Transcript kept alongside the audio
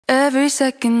Every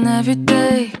second, every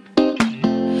day,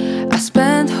 I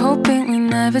spend hoping we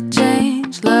never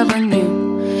change. Love when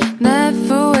you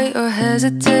never wait or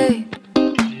hesitate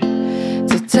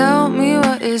to tell me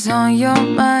what is on your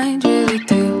mind. Really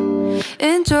do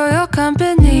enjoy your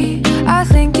company. I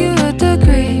think you would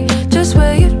agree. Just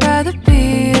where you'd rather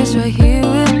be is right here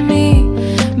with me.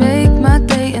 Make my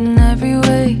day in every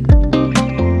way.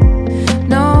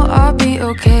 No, I'll be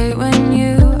okay when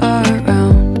you are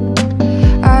around.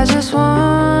 I just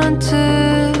want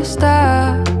to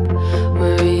stop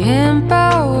worrying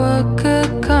about what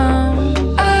could come.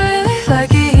 I really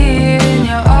like it here in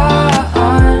your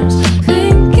arms,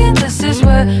 thinking this is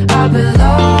where I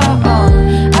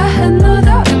belong. I had no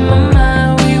doubt in my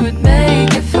mind we would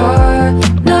make it far.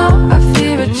 Now I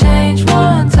fear a change,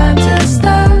 one time to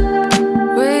stop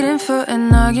waiting for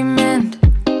an argument.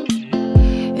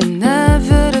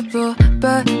 Inevitable,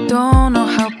 but don't know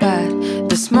how bad.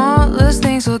 The smallest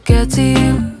things will get to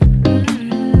you.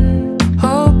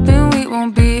 Hoping we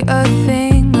won't be a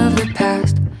thing of the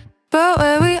past. But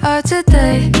where we are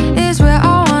today is where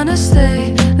I wanna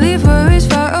stay. Leave worries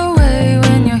far away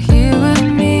when you're here with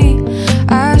me.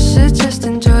 I should just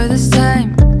enjoy this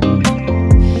time,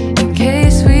 in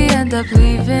case we end up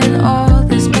leaving all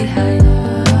this behind.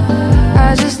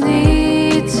 I just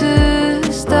need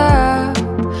to stop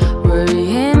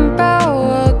worrying about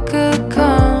what could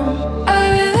come. I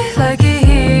really like it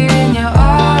here in your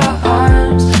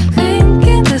arms,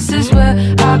 thinking this is where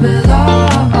I belong.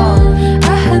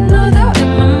 I had no doubt in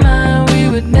my mind we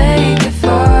would make it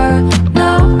far.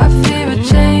 Now I fear a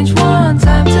change, one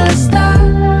time to stop.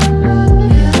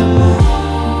 I'm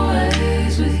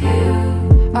always with you.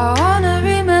 I wanna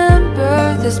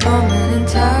remember this moment in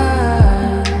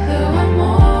time. Though I'm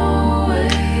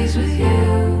always with you.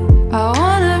 I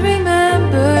wanna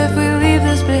remember if we leave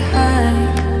this behind.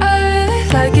 I really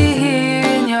like it here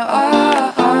in your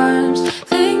arms,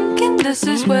 thinking this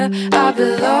is where I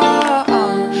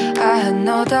belong. I had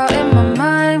no doubt in my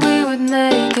mind we would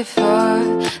make it far.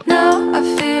 Now I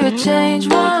fear a change,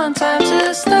 one